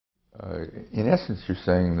In essence, you're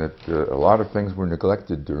saying that a lot of things were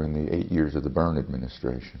neglected during the 8 years of the Byrne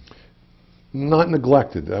administration. Not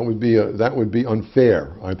neglected. That would be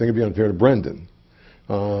unfair. I think it'd be unfair to Brendan.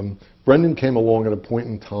 Brendan came along at a point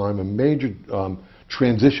in time, a major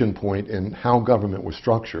transition point in how government was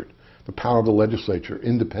structured. The power of the legislature,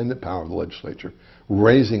 independent power of the legislature,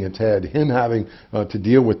 raising its head, him having to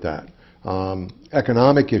deal with that.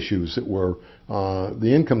 Economic issues that were,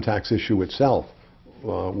 the income tax issue itself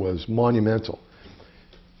was monumental.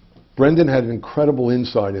 Brendan had incredible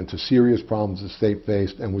insight into serious problems the state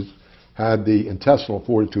faced and had the intestinal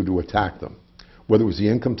fortitude to attack them. Whether it was the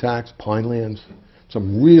income tax, Pinelands,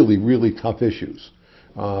 some really, really tough issues.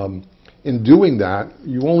 In doing that,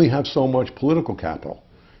 you only have so much political capital,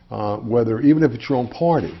 even if it's your own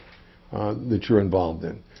party that you're involved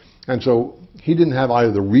in. And so he didn't have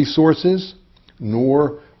either the resources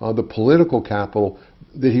nor the political capital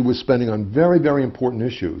that he was spending on very, very important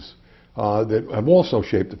issues that have also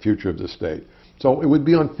shaped the future of the state. So it would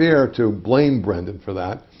be unfair to blame Brendan for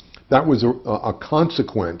that. That was a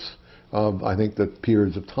consequence of, I think, the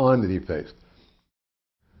periods of time that he faced.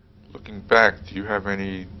 Looking back, do you have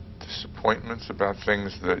any disappointments about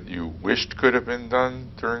things that you wished could have been done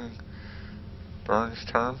during Byrne's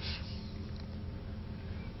terms?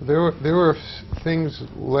 There were things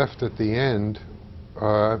left at the end.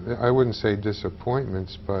 I wouldn't say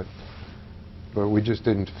disappointments, but we just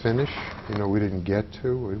didn't finish. You know, we didn't get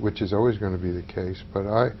to, which is always going to be the case. But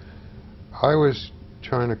I was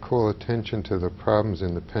trying to call attention to the problems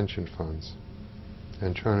in the pension funds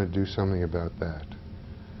and trying to do something about that.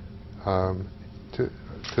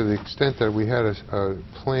 To the extent that we had a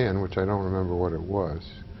plan, which I don't remember what it was,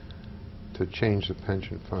 to change the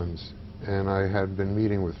pension funds. And I had been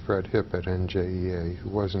meeting with Fred Hipp at NJEA, who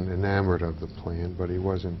wasn't enamored of the plan, but he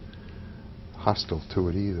wasn't hostile to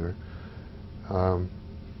it either.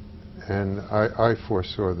 And I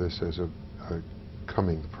foresaw this as a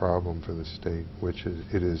coming problem for the state, which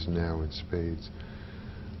it is now in spades.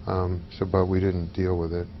 But we didn't deal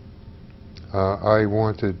with it. I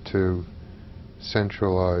wanted to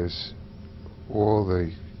centralize all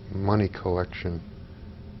the money collection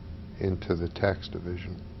into the tax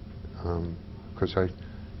division, because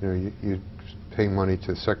you pay money to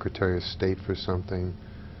the Secretary of State for something,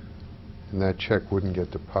 and that check wouldn't get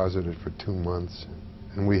deposited for 2 months,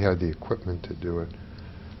 and we had the equipment to do it.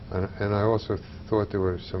 And I also thought there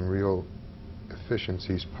were some real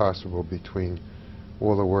efficiencies possible between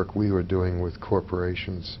all the work we were doing with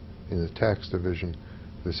corporations in the tax division.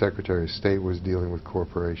 The Secretary of State was dealing with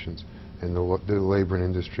corporations, and the labor and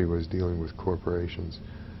industry was dealing with corporations.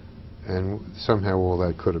 And somehow all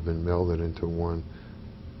that could have been melded into one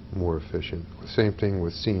more efficient. Same thing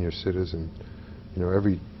with senior citizen. You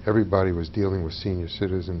know, everybody was dealing with senior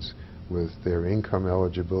citizens with their income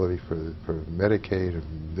eligibility for Medicaid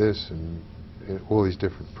and this and all these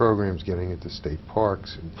different programs, getting into state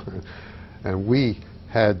parks. And we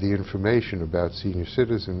had the information about senior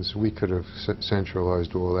citizens. We could have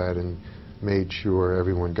centralized all that and made sure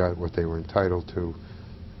everyone got what they were entitled to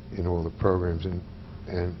in all the programs. And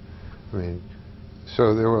I mean,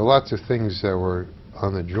 so there were lots of things that were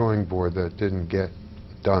on the drawing board that didn't get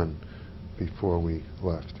done before we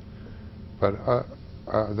left. But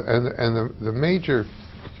the major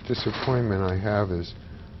disappointment I have is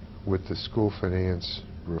with the school finance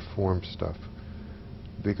reform stuff,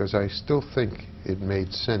 because I still think it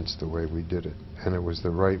made sense the way we did it, and it was the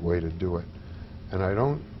right way to do it. And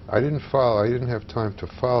I didn't have time to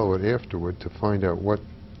follow it afterward to find out what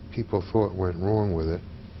people thought went wrong with it,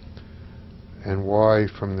 and why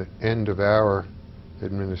from the end of our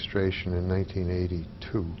administration in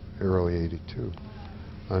 1982, early 82,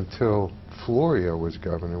 until Florio was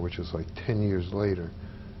governor, which is like 10 years later,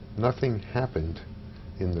 nothing happened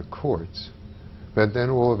in the courts. But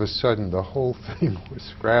then all of a sudden the whole thing was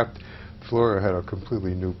scrapped. Florio had a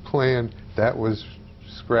completely new plan. That was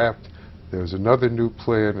scrapped. There was another new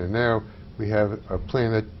plan, and now we have a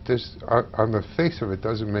plan that on the face of it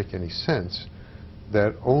doesn't make any sense,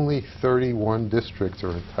 that only 31 districts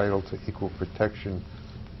are entitled to equal protection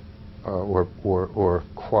or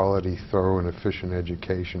quality, thorough, and efficient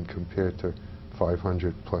education compared to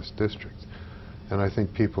 500 plus districts. And I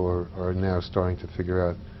think people are now starting to figure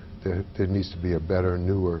out there needs to be a better,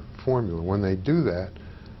 newer formula. When they do that,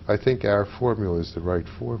 I think our formula is the right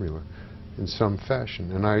formula in some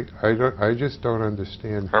fashion. And I just don't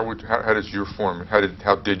understand. How did your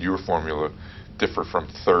formula differ from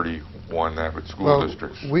 31 average school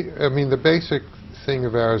districts? I mean, the basic thing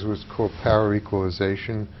of ours was called power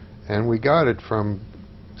equalization, and we got it from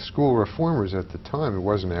school reformers at the time. It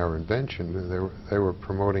wasn't our invention. They were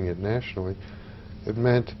promoting it nationally. It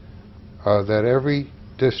meant that every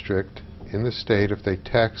district in the state, if they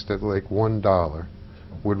taxed at like $1,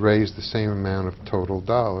 would raise the same amount of total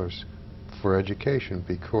dollars for education,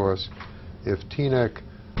 because if Teaneck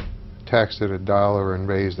taxed at $1 and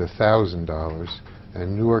raised $1,000,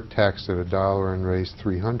 and Newark taxed at $1 and raised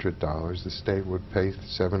 $300, the state would pay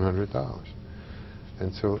 $700.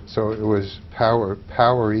 And so it was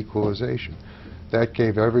power equalization. That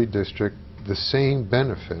gave every district the same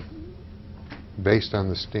benefit based on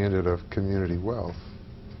the standard of community wealth,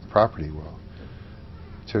 property wealth,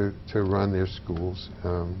 to run their schools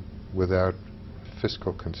without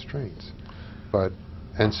fiscal constraints.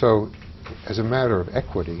 And so, as a matter of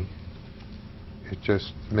equity, it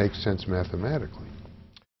just makes sense mathematically.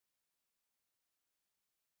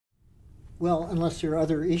 Well, unless there are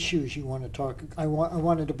other issues you want to talk, I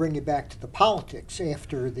wanted to bring you back to the politics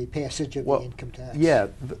after the passage of the income tax. Yeah,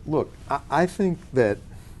 look, I think that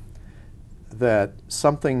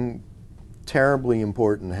something terribly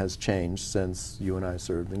important has changed since you and I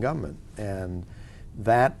served in government, and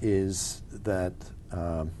that is that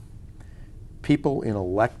people in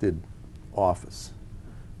elected office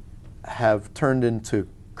have turned into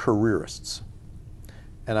careerists.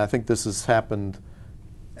 And I think this has happened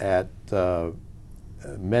at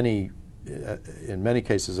in many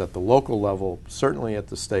cases at the local level, certainly at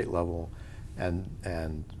the state level,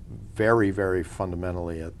 and very, very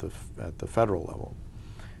fundamentally at the federal level.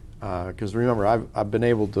 Because remember, I've been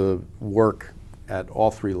able to work at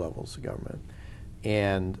all three levels of government,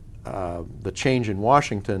 and the change in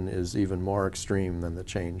Washington is even more extreme than the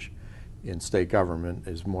change in state government,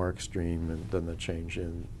 is more extreme than the change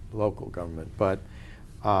in local government. But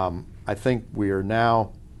I think we are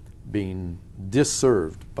now being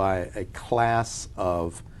disserved by a class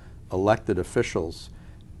of elected officials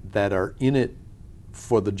that are in it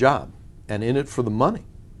for the job and in it for the money.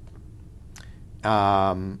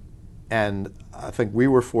 And I think we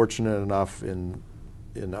were fortunate enough in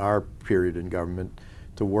our period in government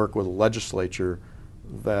to work with a legislature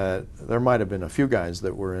that there might have been a few guys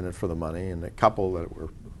that were in it for the money and a couple that were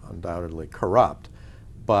undoubtedly corrupt,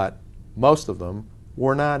 but most of them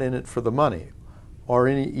were not in it for the money or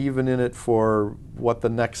even in it for what the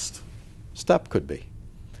next step could be.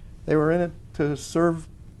 They were in it to serve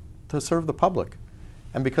the public,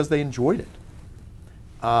 and because they enjoyed it.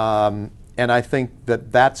 And I think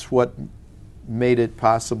that that's what made it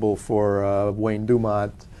possible for Wayne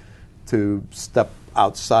Dumont to step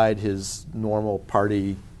outside his normal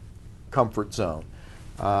party comfort zone.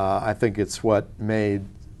 I think it's what made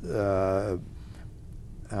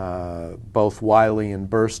both Wiley and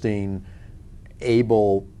Burstein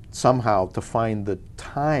able somehow to find the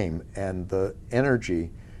time and the energy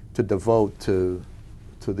to devote to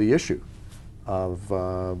the issue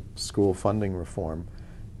of school funding reform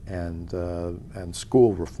and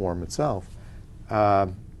school reform itself,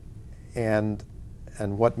 and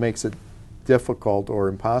what makes it difficult or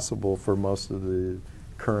impossible for most of the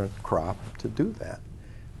current crop to do that.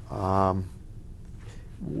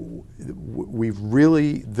 We've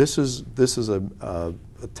really, this is a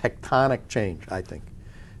tectonic change, I think,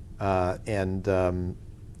 and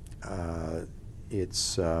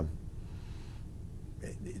it's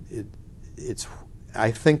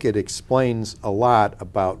I think it explains a lot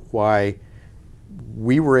about why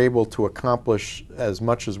we were able to accomplish as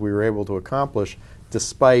much as we were able to accomplish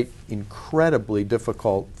despite incredibly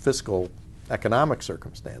difficult fiscal economic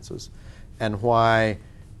circumstances, and why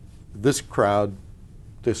this crowd,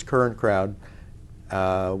 this current crowd,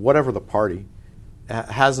 whatever the party,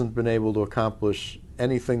 hasn't been able to accomplish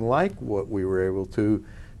anything like what we were able to,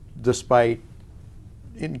 despite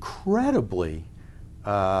incredibly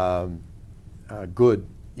good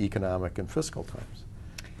economic and fiscal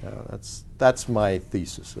times. That's my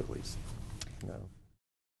thesis, at least.